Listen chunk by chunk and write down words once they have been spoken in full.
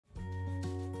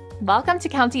Welcome to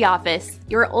County Office,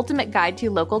 your ultimate guide to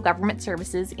local government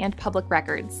services and public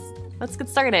records. Let's get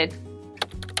started.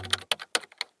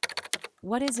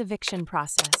 What is eviction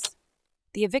process?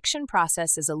 The eviction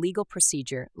process is a legal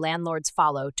procedure landlords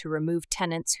follow to remove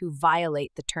tenants who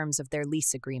violate the terms of their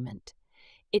lease agreement.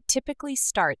 It typically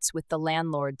starts with the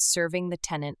landlord serving the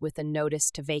tenant with a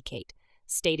notice to vacate,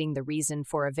 stating the reason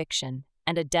for eviction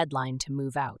and a deadline to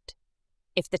move out.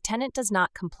 If the tenant does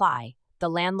not comply, the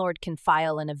landlord can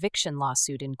file an eviction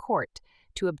lawsuit in court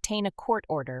to obtain a court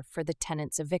order for the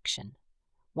tenant's eviction.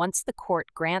 Once the court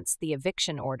grants the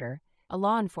eviction order, a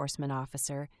law enforcement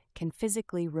officer can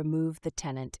physically remove the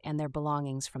tenant and their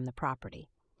belongings from the property.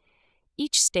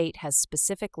 Each state has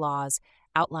specific laws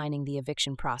outlining the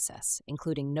eviction process,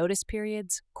 including notice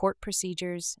periods, court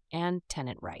procedures, and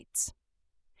tenant rights.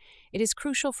 It is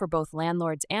crucial for both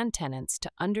landlords and tenants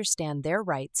to understand their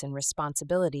rights and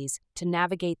responsibilities to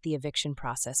navigate the eviction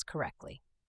process correctly.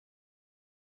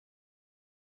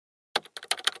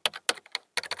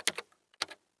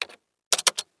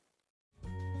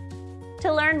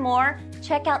 To learn more,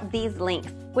 check out these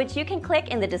links, which you can click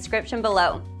in the description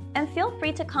below. And feel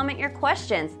free to comment your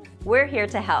questions. We're here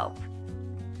to help.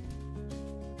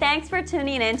 Thanks for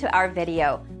tuning in to our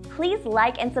video. Please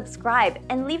like and subscribe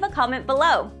and leave a comment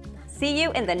below. See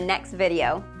you in the next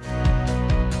video.